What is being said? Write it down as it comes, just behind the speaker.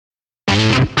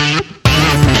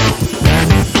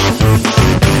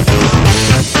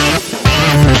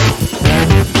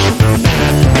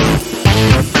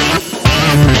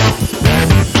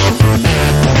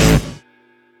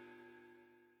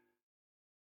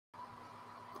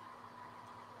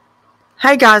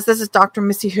Hey guys, this is Dr.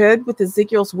 Missy Hood with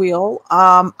Ezekiel's Wheel.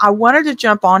 I wanted to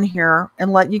jump on here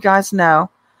and let you guys know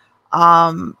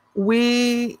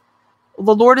the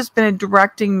Lord has been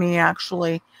directing me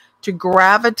actually to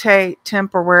gravitate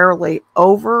temporarily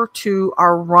over to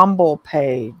our Rumble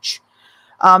page.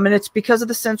 And it's because of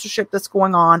the censorship that's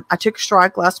going on. I took a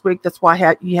strike last week. That's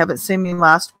why you haven't seen me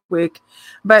last week.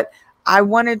 But I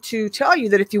wanted to tell you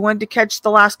that if you wanted to catch the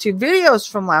last two videos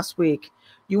from last week,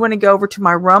 you want to go over to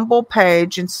my Rumble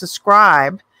page and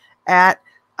subscribe at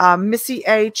Missy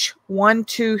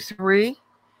H123.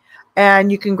 And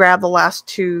you can grab the last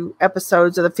two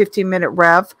episodes of the 15-minute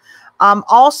Rev.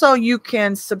 Also, you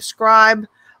can subscribe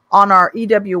on our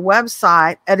EW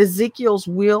website at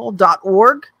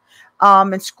ezekielswheel.org.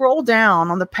 And scroll down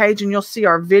on the page and you'll see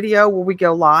our video where we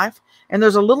go live. And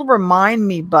there's a little remind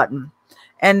me button.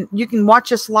 And you can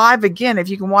watch us live again. If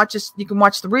you can watch us, you can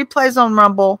watch the replays on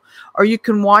Rumble, or you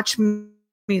can watch me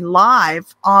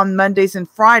live on Mondays and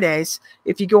Fridays.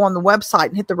 If you go on the website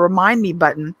and hit the remind me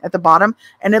button at the bottom,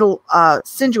 and it'll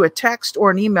send you a text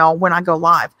or an email when I go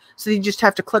live. So you just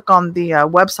have to click on the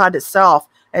website itself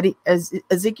at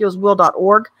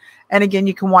ezekielswheel.org. And again,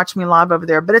 you can watch me live over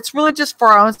there. But it's really just for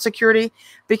our own security,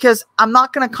 because I'm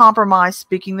not going to compromise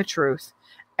speaking the truth.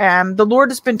 And the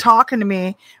Lord has been talking to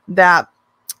me that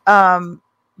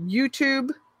YouTube,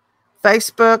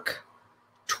 Facebook,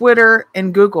 Twitter,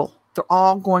 and Google, they're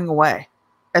all going away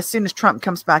as soon as Trump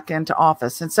comes back into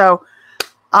office. And so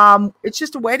it's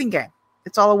just a waiting game.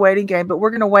 It's all a waiting game, but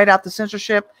we're going to wait out the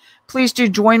censorship. Please do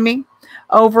join me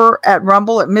over at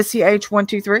Rumble at Missy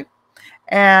H123.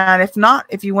 And if not,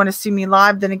 if you want to see me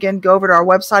live, then again, go over to our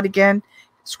website again,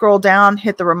 scroll down,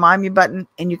 hit the remind me button,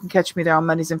 and you can catch me there on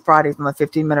Mondays and Fridays on the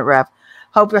 15-minute Rev.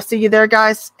 Hope I see you there,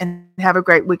 guys, and have a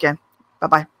great weekend.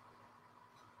 Bye-bye.